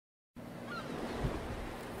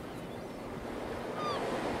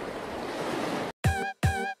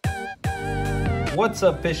What's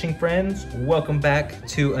up, fishing friends? Welcome back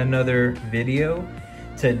to another video.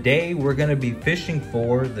 Today we're gonna be fishing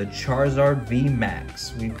for the Charizard V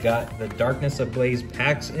Max. We've got the Darkness Ablaze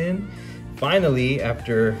packs in. Finally,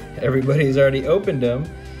 after everybody's already opened them,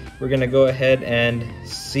 we're gonna go ahead and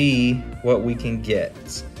see what we can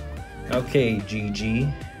get. Okay, Gigi,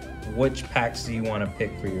 which packs do you want to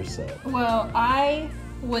pick for yourself? Well, I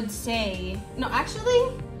would say, no,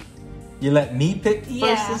 actually. You let me pick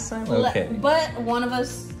first this time? Okay. But one of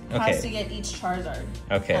us has to get each Charizard.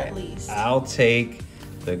 Okay. At least. I'll take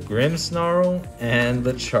the Grimmsnarl and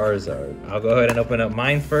the Charizard. I'll go ahead and open up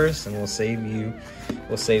mine first, and we'll save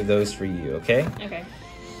those for you, okay? Okay.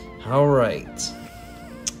 All right.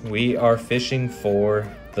 We are fishing for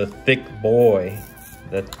the thick boy.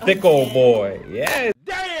 The thick old boy. Yeah.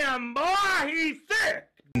 Damn, boy, he's thick.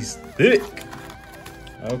 He's thick.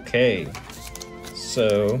 Okay.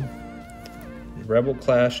 So, Rebel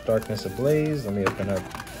Clash, Darkness Ablaze. Let me open up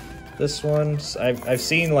this one. I've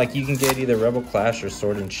seen like you can get either Rebel Clash or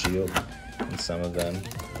Sword and Shield in some of them.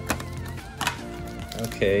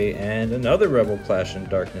 Okay, and another Rebel Clash and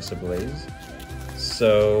Darkness Ablaze.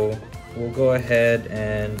 So we'll go ahead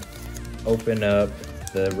and open up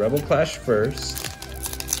the Rebel Clash first.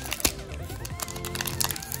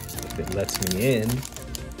 If it lets me in.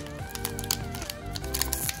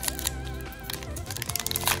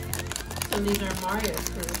 So these are Mario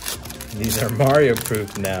proof. These are Mario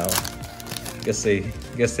proof now. Guess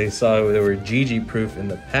they saw they were Gigi proof in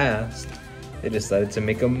the past. They decided to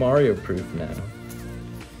make them Mario proof now.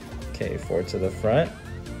 Okay, forward to the front.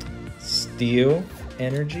 Steel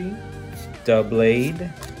Energy, Doublade,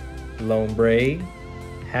 Lombre,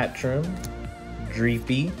 Hatchram,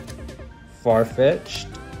 Dreepy, Farfetch'd,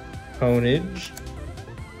 Honage.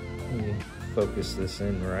 Let me focus this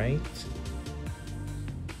in right.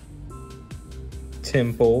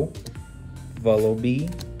 Temple, Vullaby,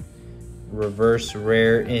 Reverse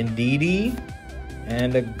Rare Indeedee,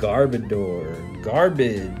 and a Garbodor.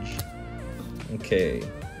 Garbage. Okay.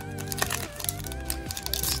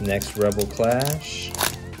 This next Rebel Clash.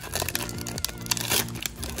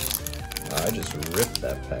 Oh, I just ripped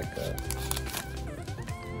that pack up.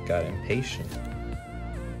 Got impatient.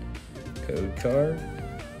 Code card.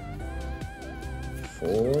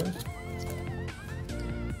 4.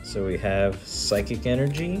 So we have Psychic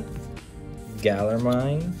Energy,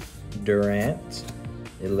 Galarmine, Durant,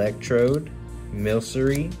 Electrode,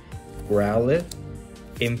 Milcery, Growlithe,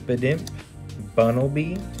 Impidimp,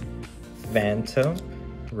 Bunnelby, Phantom,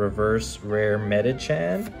 Reverse Rare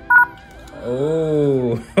Metachan.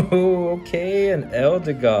 Oh, okay, an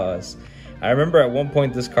Eldegoss. I remember at one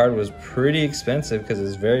point this card was pretty expensive because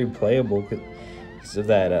it's very playable because of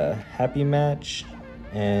that Happy Match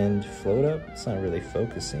and Float Up. It's not really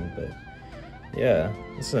focusing, but yeah,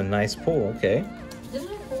 this is a nice pull. Okay. Didn't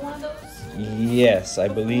I pull one of those? Yes, I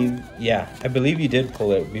believe. Yeah, I believe you did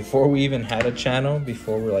pull it before we even had a channel.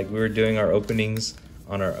 Before we were doing our openings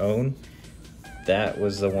on our own. That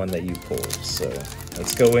was the one that you pulled. So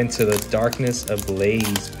let's go into the Darkness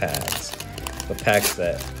Ablaze packs, the packs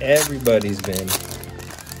that everybody's been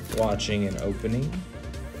watching and opening.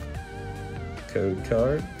 Code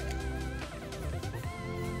card.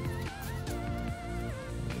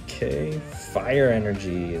 Okay, Fire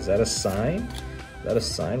Energy. Is that a sign? Is that a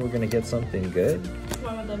sign we're gonna get something good?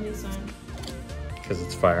 Why would that be a sign? Because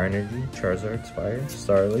it's Fire Energy. Charizard's Fire.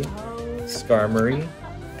 Starly. Skarmory.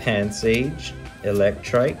 Pansage.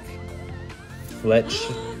 Electrike. Fletch.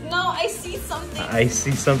 No, I see something. I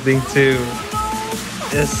see something too.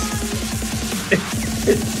 This.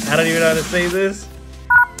 I don't even know how to say this.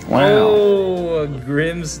 Wow. Oh, a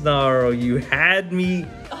Grimmsnarl. You had me.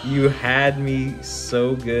 You had me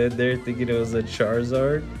so good there thinking it was a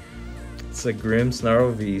Charizard. It's a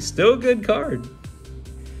Grimmsnarl V. Still a good card.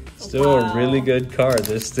 Still a really good card.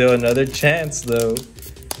 There's still another chance though.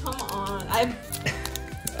 Come on.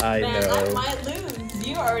 I know. I might lose.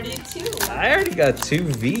 You already too. I already got 2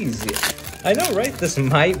 Vs. I know, right? This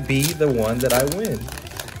might be the one that I win.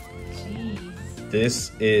 Jeez.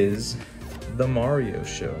 This is the Mario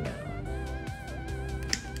show now.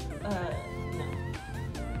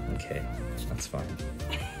 Okay, that's fine.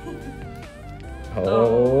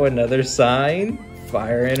 Oh, another sign.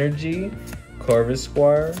 Fire Energy,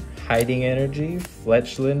 Corvisquire, Hiding Energy,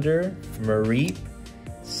 Fletchlander, Mareep,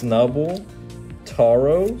 Snubble,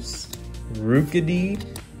 Tauros, Rookidee,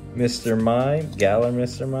 Mr. Mime, Galar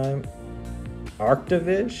Mr. Mime,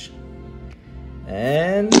 Arctovish,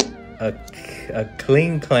 and a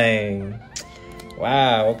Kling Clang.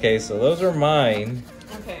 Wow, okay, so those are mine.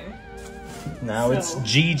 Okay. Now it's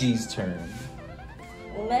Gigi's turn.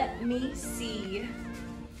 Let me see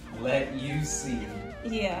let you see.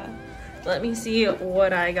 Yeah. Let me see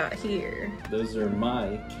what I got here. Those are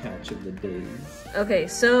my catch of the days. Okay,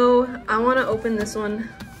 so I want to open this one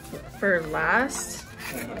for last.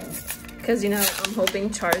 Because, you know, I'm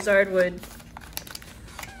hoping Charizard would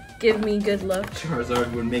give me good luck.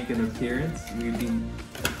 Charizard would make an appearance. We'd be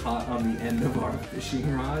caught on the end of our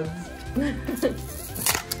fishing rods.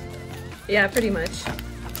 Yeah, pretty much.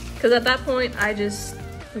 Because at that point, I just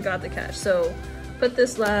got the catch. So put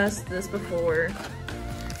this last, this before.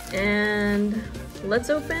 And let's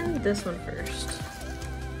open this one first.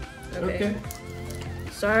 Okay.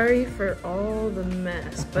 Sorry for all the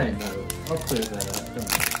mess, but I know. I'll clear that up.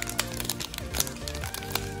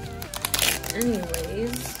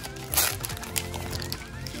 Anyways.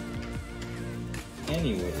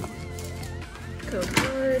 Code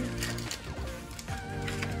card.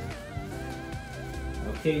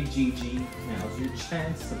 Okay, Gigi. Now's your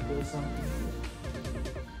chance to pull something.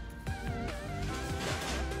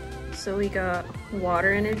 So we got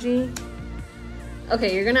water energy.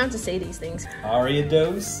 Okay, you're gonna have to say these things.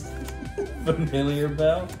 Ariados, Familiar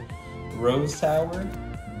Bell, Rose Tower,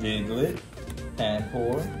 Diglett,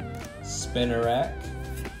 Panpour, Spinarak,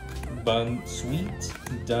 Bun Sweet,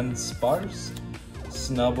 Dunsparce,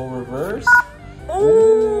 Snubble Reverse.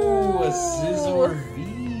 Ooh, a Scizor V.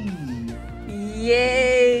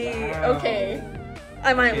 Yay! Wow. Okay,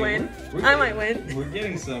 I might win. I might win. We're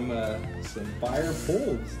getting some fire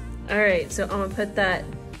pulls. All right, so I'm gonna put that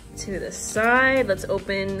to the side. Let's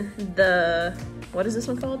open the, what is this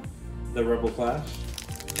one called? The Rebel Clash.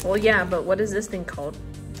 Well, yeah, but what is this thing called?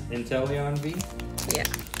 Inteleon V. Yeah.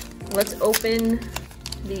 Let's open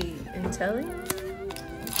the Inteleon.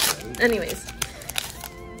 Anyways.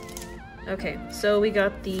 Okay, so we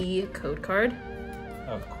got the code card.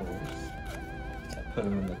 Of course. I put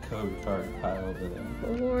them in the code card pile over there.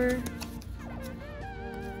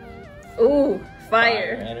 4. Ooh,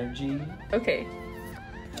 fire. Energy. Okay.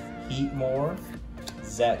 Heatmore,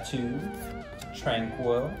 Zatu,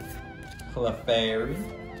 Tranquil, Clefairy,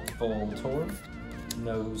 Voltorb,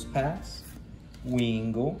 Nosepass,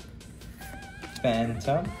 Wingull,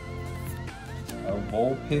 Phantom, a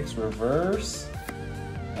Vulpix Reverse,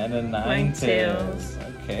 and a Ninetales.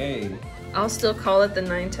 Okay. I'll still call it the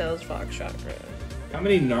Ninetales Fox Chakra. How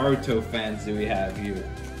many Naruto fans do we have here?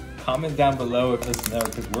 Comment down below if us know,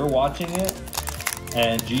 because we're watching it,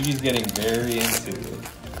 and Gigi's getting very into it.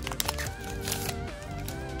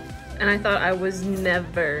 And I thought I was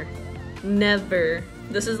never.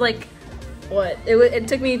 This is like, what? It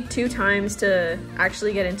took me 2 times to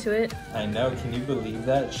actually get into it. I know, can you believe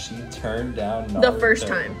that? She turned down Naruto. The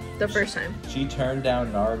first time. She turned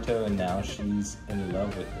down Naruto and now she's in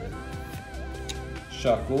love with it.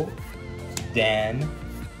 Shuckle, Dan,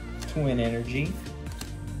 Twin Energy,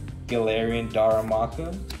 Galarian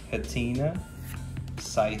Darumaka, Patina,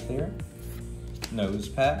 Scyther,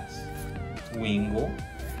 Nosepass, Wingull,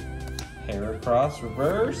 Heracross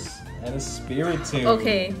Reverse, and a Spiritomb.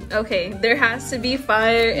 Okay. There has to be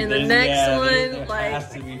fire in the next one. There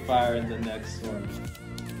has to be fire in the next one.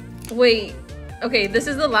 Wait. Okay, this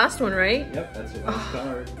is the last one, right? Yep, that's your last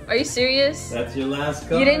card. Are you serious? That's your last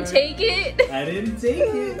card. You didn't take it? I didn't take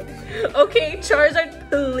it. Okay, Charizard,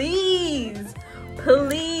 please.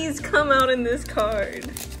 Please come out in this card.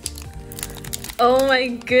 Oh my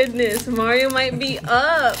goodness, Mario might be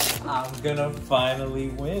up. I'm gonna finally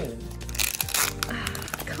win.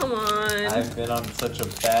 Come on. I've been on such a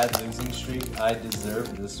bad losing streak. I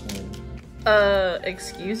deserve this win.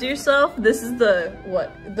 Excuse yourself? This is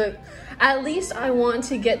what? At least I want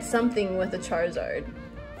to get something with a Charizard.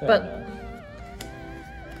 Fair but enough.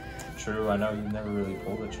 True, I know you've never really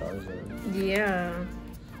pulled a Charizard. Yeah.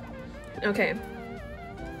 Okay.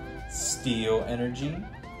 Steel Energy.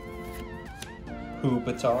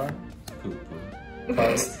 Hoopatar. Poo-poo.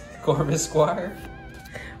 Corvisquire.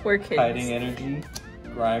 We're kids. Fighting Energy.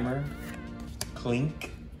 Grimer.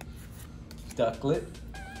 Clink. Ducklet.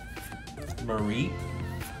 Marie.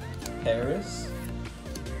 Paris.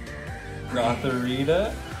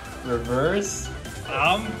 Gothorita. Reverse.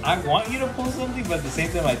 I want you to pull something, but at the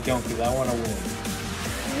same time I don't, because I want to win.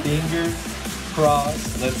 Fingers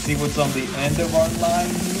crossed. Let's see what's on the end of our line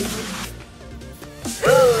here.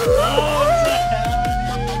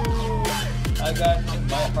 I got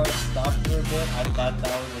my heart stopped for a bit. I thought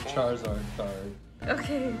that was a Charizard card.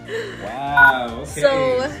 Okay. Wow. Okay. So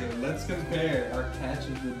let's compare our catch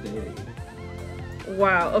of the day.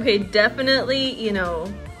 Wow. Okay, definitely, you know,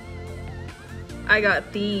 I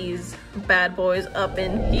got these bad boys up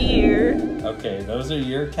in here. Okay, those are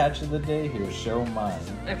your catch of the day. Here, show mine.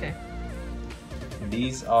 Okay.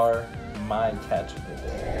 These are my catch of the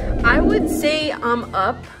day? I would say I'm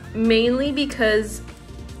up, mainly because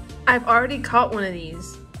I've already caught one of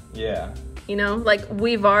these. Yeah. You know, like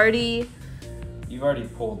You've already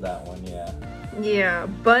pulled that one, yeah. Yeah,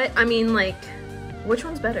 but I mean, like, which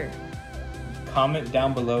one's better? Comment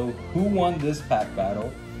down below who won this pack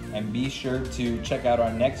battle, and be sure to check out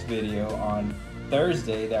our next video on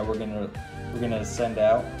Thursday that we're gonna send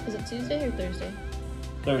out. Is it Tuesday or Thursday?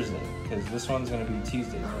 Thursday, because this one's gonna be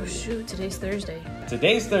Tuesday. Oh shoot, today's Thursday.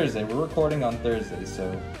 Today's Thursday. We're recording on Thursday,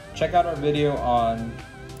 so check out our video on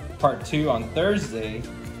part 2 on Thursday,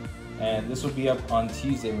 and this will be up on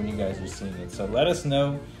Tuesday when you guys are seeing it. So let us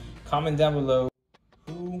know, comment down below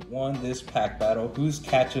who won this pack battle, whose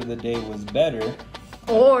catch of the day was better.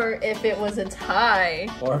 Or if it was a tie.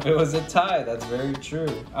 Or if it was a tie, that's very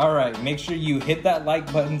true. All right, make sure you hit that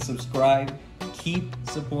like button, subscribe, keep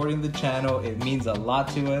supporting the channel. It means a lot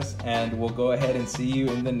to us, and we'll go ahead and see you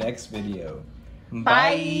in the next video.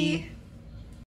 Bye.